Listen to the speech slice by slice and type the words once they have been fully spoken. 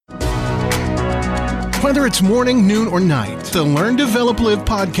Whether it's morning, noon, or night, the Learn, Develop, Live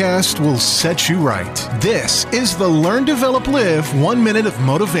podcast will set you right. This is the Learn, Develop, Live 1 Minute of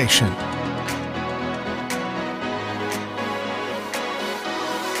Motivation.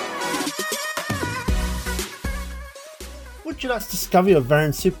 Would you like to discover your very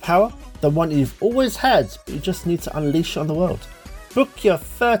own superpower? The one you've always had, but you just need to unleash it on the world? Book your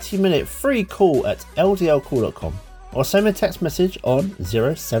 30-minute free call at ldlcall.com or send me a text message on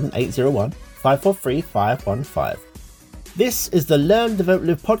 07801 543 515. This is the Learn, Develop,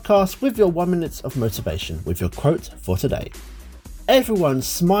 Live podcast with your 1 minute of motivation with your quote for today. Everyone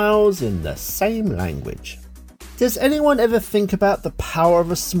smiles in the same language. Does anyone ever think about the power of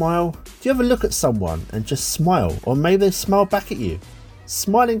a smile? Do you ever look at someone and just smile, or maybe they smile back at you?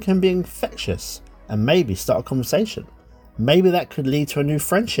 Smiling can be infectious and maybe start a conversation. Maybe that could lead to a new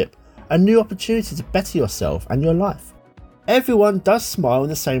friendship, a new opportunity to better yourself and your life. Everyone does smile in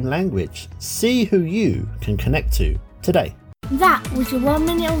the same language. See who you can connect to today. That was your 1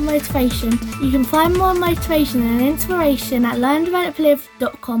 minute of motivation. You can find more motivation and inspiration at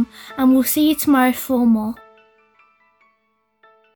learndeveloplive.com, and we'll see you tomorrow for more.